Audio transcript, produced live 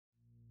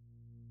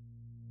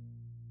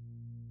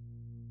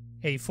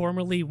A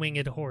formerly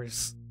winged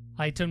horse.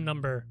 Item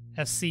number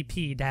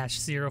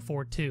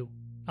SCP-042.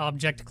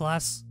 Object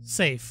class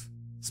safe.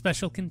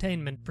 Special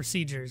containment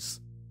procedures.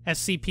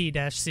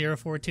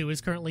 SCP-042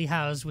 is currently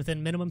housed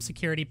within minimum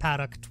security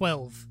paddock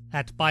 12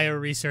 at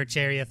Bioresearch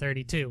Area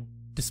 32.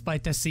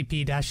 Despite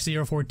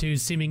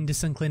SCP-042's seeming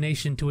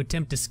disinclination to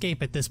attempt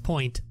escape at this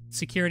point,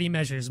 security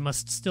measures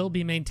must still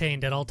be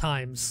maintained at all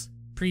times.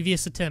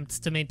 Previous attempts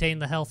to maintain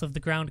the health of the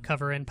ground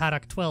cover in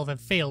paddock 12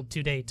 have failed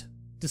to date.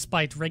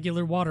 Despite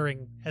regular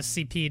watering,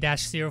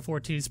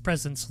 SCP-042's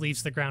presence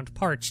leaves the ground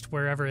parched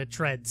wherever it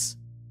treads.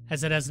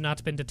 As it has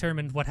not been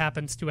determined what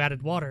happens to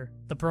added water,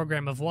 the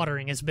program of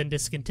watering has been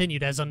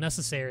discontinued as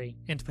unnecessary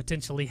and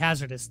potentially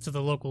hazardous to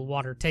the local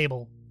water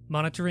table.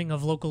 Monitoring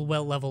of local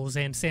well levels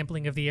and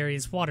sampling of the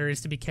area's water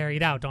is to be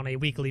carried out on a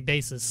weekly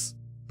basis.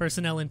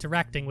 Personnel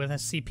interacting with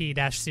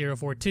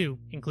SCP-042,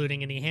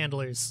 including any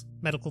handlers,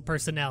 medical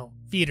personnel,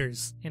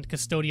 feeders, and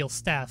custodial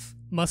staff,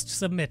 must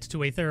submit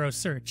to a thorough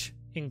search,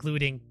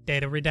 including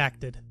data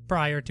redacted,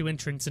 prior to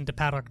entrance into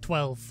Paddock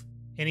 12.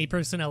 Any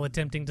personnel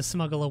attempting to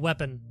smuggle a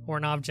weapon, or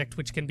an object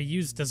which can be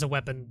used as a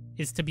weapon,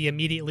 is to be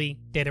immediately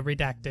data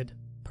redacted.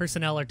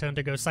 Personnel are to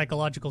undergo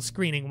psychological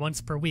screening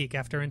once per week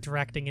after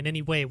interacting in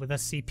any way with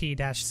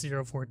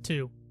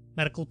SCP-042.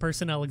 Medical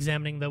personnel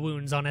examining the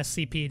wounds on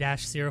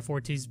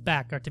SCP-042's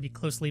back are to be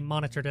closely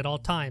monitored at all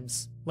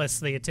times, lest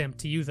they attempt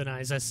to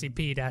euthanize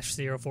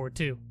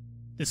SCP-042.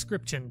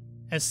 Description: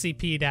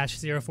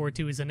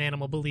 SCP-042 is an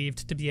animal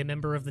believed to be a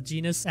member of the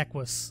genus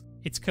Equus.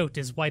 Its coat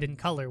is white in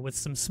color with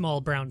some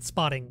small brown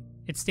spotting.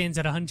 It stands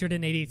at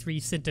 183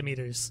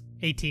 centimeters,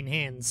 18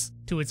 hands,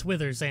 to its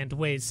withers and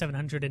weighs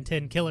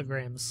 710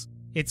 kilograms.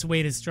 Its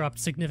weight has dropped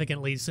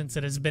significantly since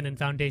it has been in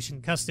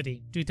Foundation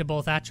custody, due to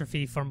both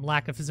atrophy from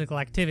lack of physical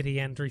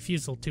activity and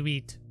refusal to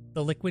eat.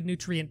 The liquid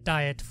nutrient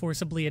diet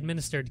forcibly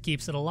administered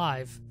keeps it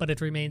alive, but it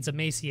remains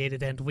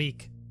emaciated and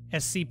weak.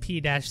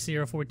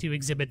 SCP-042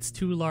 exhibits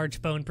 2 large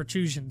bone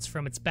protrusions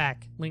from its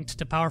back, linked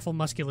to powerful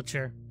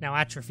musculature, now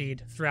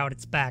atrophied, throughout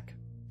its back.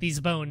 These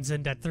bones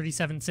end at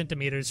 37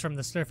 centimeters from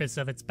the surface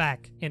of its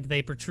back, and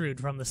they protrude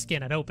from the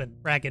skin at open,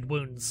 ragged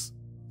wounds.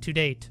 To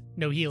date,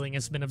 no healing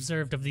has been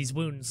observed of these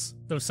wounds,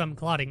 though some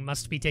clotting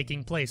must be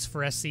taking place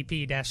for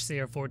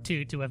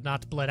SCP-042 to have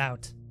not bled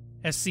out.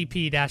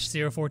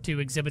 SCP-042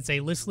 exhibits a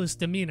listless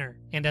demeanor,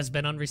 and has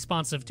been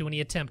unresponsive to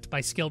any attempt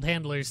by skilled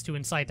handlers to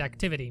incite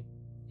activity.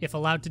 If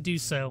allowed to do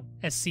so,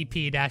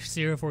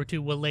 SCP-042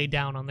 will lay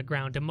down on the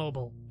ground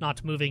immobile,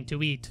 not moving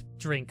to eat,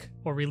 drink,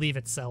 or relieve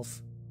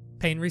itself.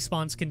 Pain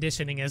response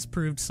conditioning has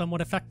proved somewhat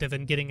effective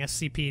in getting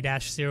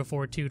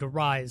SCP-042 to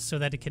rise so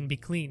that it can be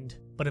cleaned,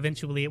 but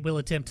eventually it will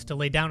attempt to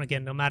lay down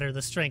again no matter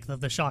the strength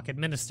of the shock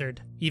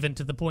administered, even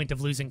to the point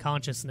of losing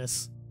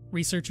consciousness.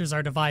 Researchers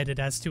are divided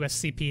as to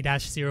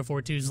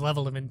SCP-042's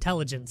level of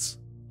intelligence.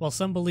 While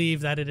some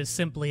believe that it is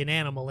simply an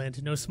animal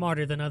and no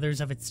smarter than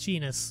others of its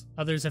genus,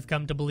 others have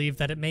come to believe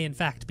that it may in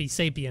fact be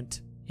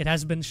sapient. It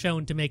has been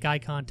shown to make eye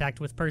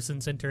contact with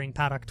persons entering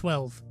Paddock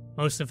 12,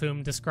 most of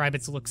whom describe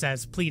its looks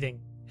as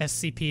pleading.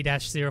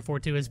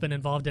 SCP-042 has been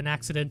involved in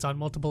accidents on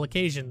multiple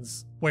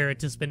occasions, where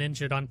it has been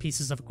injured on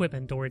pieces of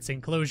equipment or its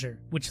enclosure,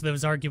 which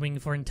those arguing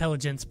for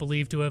intelligence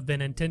believe to have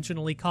been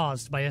intentionally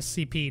caused by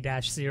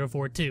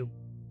SCP-042.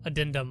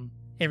 Addendum: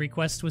 a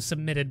request was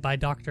submitted by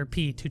Dr.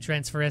 P to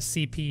transfer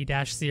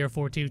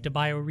SCP-042 to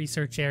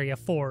Bioresearch Area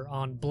 4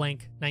 on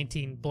blank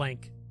 19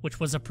 blank, which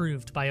was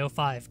approved by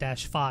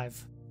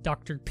O5-5.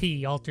 Dr.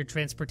 P altered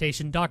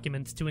transportation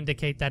documents to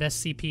indicate that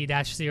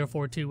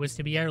SCP-042 was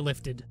to be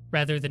airlifted,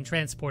 rather than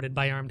transported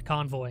by armed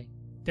convoy.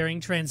 During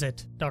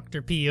transit,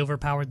 Dr. P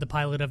overpowered the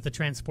pilot of the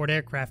transport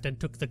aircraft and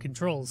took the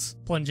controls,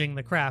 plunging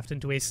the craft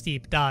into a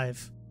steep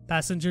dive.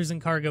 Passengers and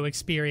cargo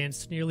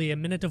experienced nearly a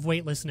minute of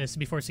weightlessness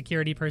before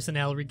security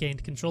personnel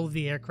regained control of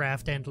the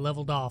aircraft and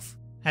leveled off.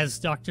 As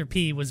Dr.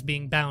 P was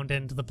being bound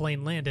and the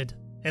plane landed,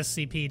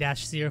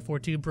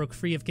 SCP-042 broke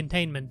free of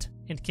containment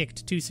and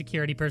kicked 2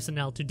 security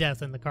personnel to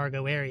death in the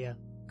cargo area.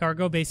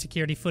 Cargo bay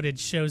security footage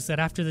shows that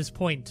after this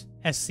point,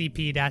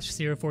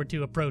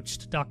 SCP-042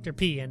 approached Dr.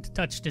 P and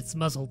touched its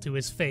muzzle to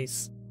his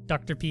face.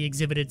 Dr. P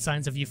exhibited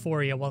signs of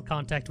euphoria while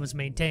contact was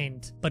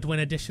maintained, but when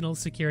additional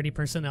security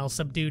personnel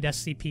subdued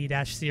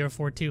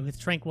SCP-042 with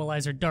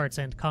tranquilizer darts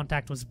and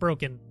contact was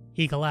broken,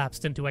 he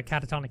collapsed into a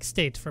catatonic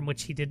state from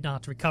which he did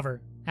not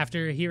recover.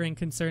 After a hearing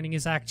concerning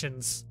his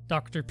actions,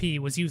 Dr. P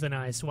was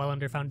euthanized while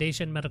under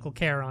Foundation medical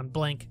care on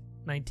blank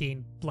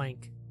 19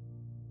 blank.